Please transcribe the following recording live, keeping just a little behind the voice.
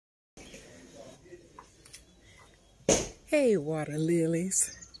Hey, water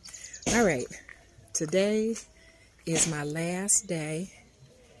lilies. All right, today is my last day,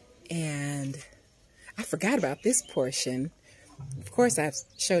 and I forgot about this portion. Of course, I've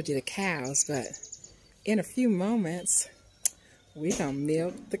showed you the cows, but in a few moments, we're gonna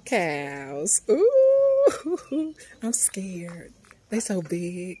milk the cows. Ooh, I'm scared. They're so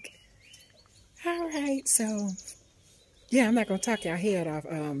big. All right, so yeah, I'm not gonna talk your head off.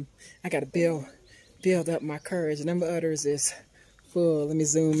 I gotta build up my courage. Number others is full. Let me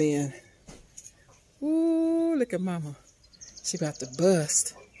zoom in. Ooh, look at mama. She about to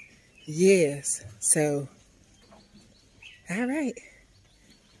bust. Yes. So, all right.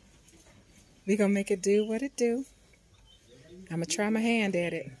 We gonna make it do what it do. I'm gonna try my hand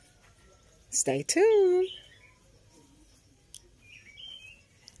at it. Stay tuned.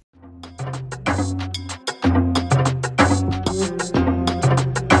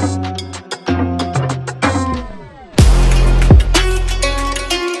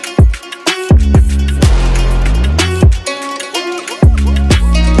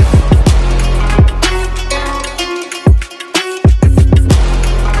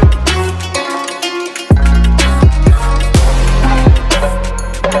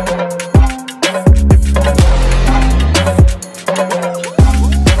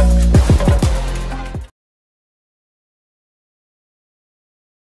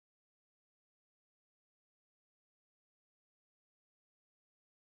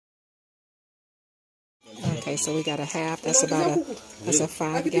 Okay, so we got a half. That's a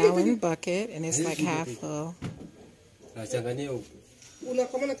 5-gallon bucket, and it's like half full.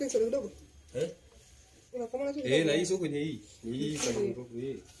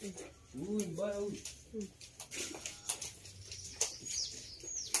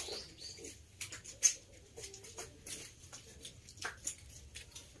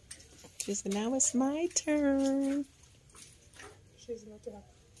 She said, now it's my turn.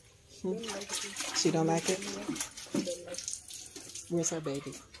 She don't like it? Where's her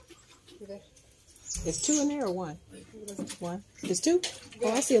baby? Is 2 in there or 1? 1. There's 2?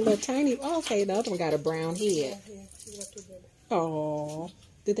 Oh, I see a little tiny. Oh, okay, the other one got a brown head. Oh,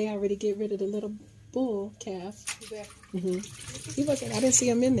 did they already get rid of the little bull calf? He wasn't. I didn't see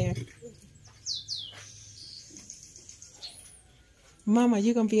him in there. Mama,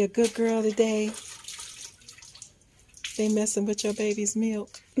 you gonna be a good girl today? They messing with your baby's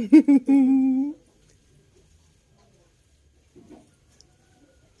milk.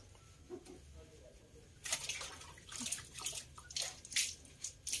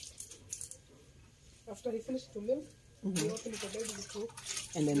 After he finished the milk, he opened the baby too.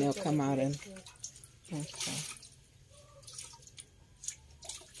 And then they'll come out and... Okay.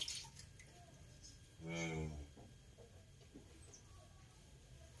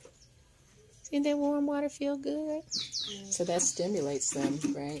 Didn't that warm water feel good? So that stimulates them,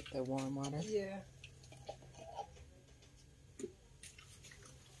 right? The warm water. Yeah.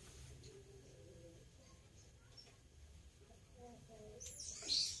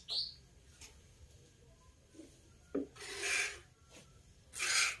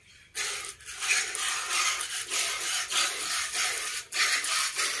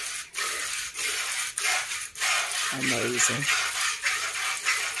 Amazing.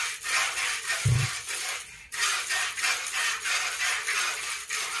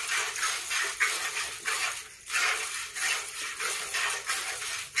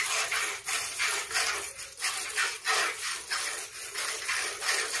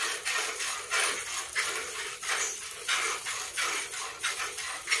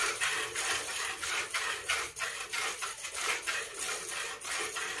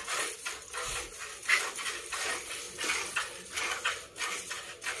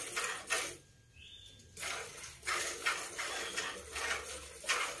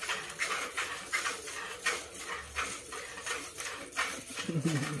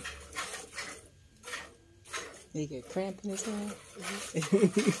 He get cramp in his hand?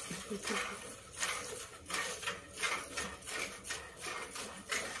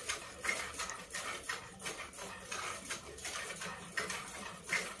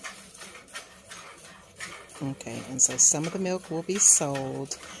 Okay, and so some of the milk will be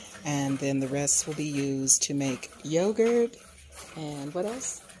sold, and then the rest will be used to make yogurt, and what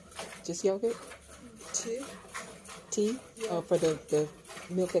else? Just yogurt? Tea. Tea? Yeah. Oh, for the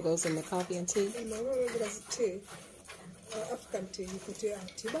milk that goes in the coffee and tea? No, that's tea. African tea, you put tea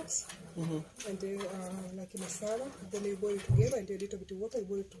bags, and like in a salad, then you boil it together, and a little bit of water, you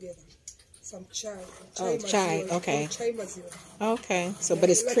boil it together. Some chai. Chai, okay. Chai maziwa. Okay, so, but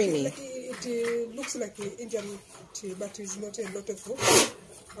it's creamy. It looks like Indian tea, but it's not a lot of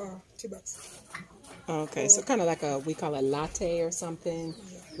tea bags. Okay, so kind of like we call it latte or something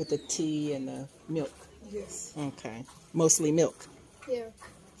with the tea and the milk. Yes. Okay, mostly milk. Yeah.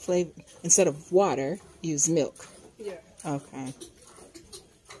 Flavor instead of water, use milk. Yeah. Okay.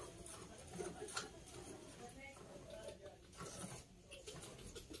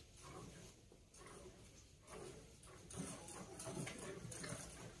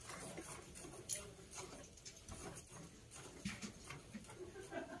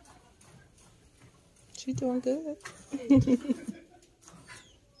 She doing good.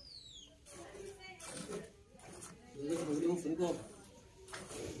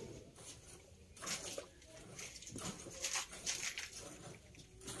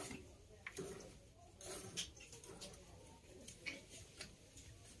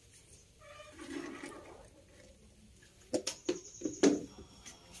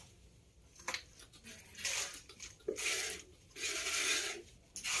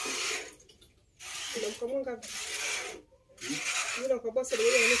 Unamkamwanga yule kwa bosi ndio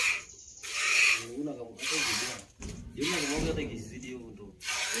yule.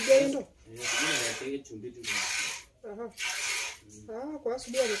 Ndio ndo. Aha. Ah, kwa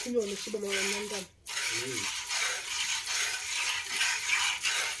asubuhi amekunywa ameshiba mara ndani.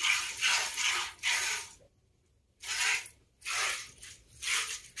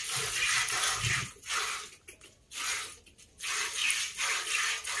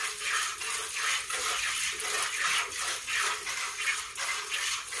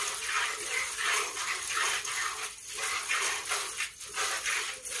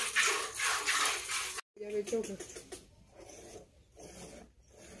 Yamechoka.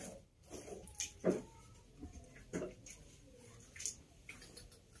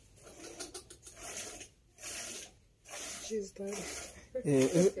 She's tired.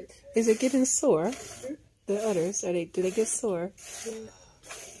 Is it getting sore? The udders, do they get sore? Yeah.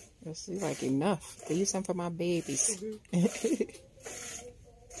 This is like enough. They use some for my babies.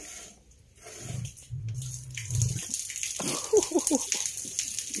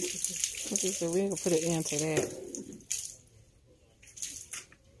 Okay, so we're gonna put an end to that.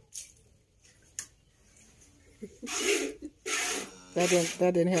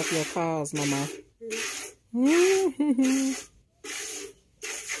 That didn't help your cause, Mama.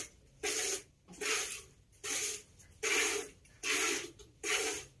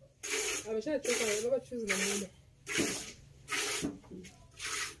 Ameshachoka, baba chuzi na muda.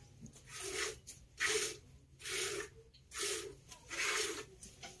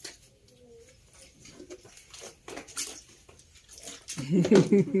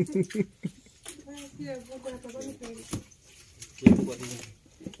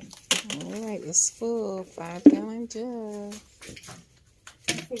 All right, it's full. 5-gallon jug.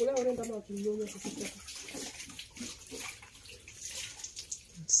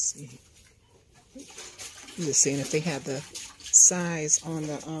 Let's see. I'm just seeing if they have the size on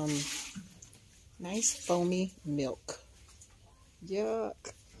the nice foamy milk.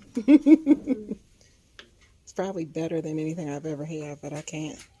 Yuck. It's probably better than anything I've ever had, but I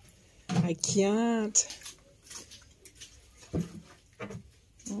can't. I can't.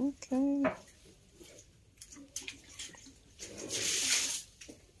 Okay.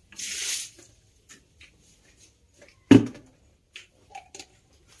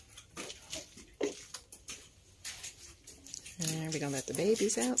 And we're gonna let the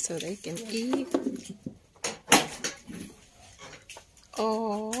babies out so they can eat.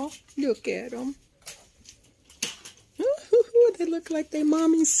 Oh, look at them. They look like they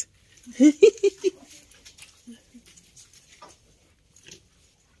mommies.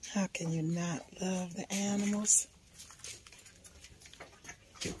 How can you not love the animals?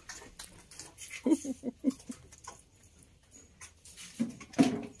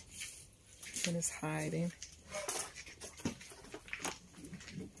 And it's hiding.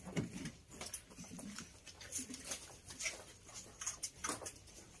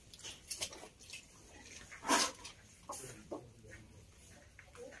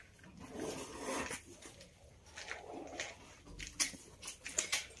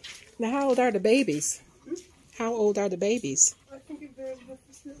 Now, how old are the babies? How old are the babies? I think the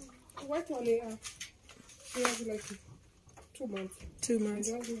white one, they have like 2 months. 2 months.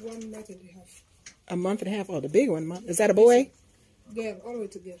 And the other 1 month and a half. A month and a half. Oh, the big one. Is that a boy? Girl, all the way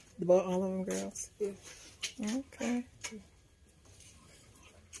together. The boy, all of them girls? Yeah. Okay.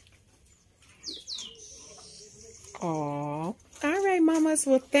 Aw. All right, mamas.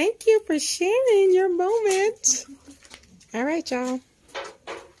 Well, thank you for sharing your moment. All right, y'all.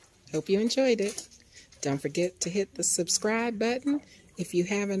 Hope you enjoyed it. Don't forget to hit the subscribe button if you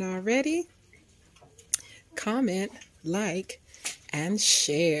haven't already. Comment, like, and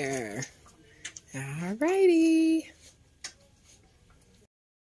share. All righty.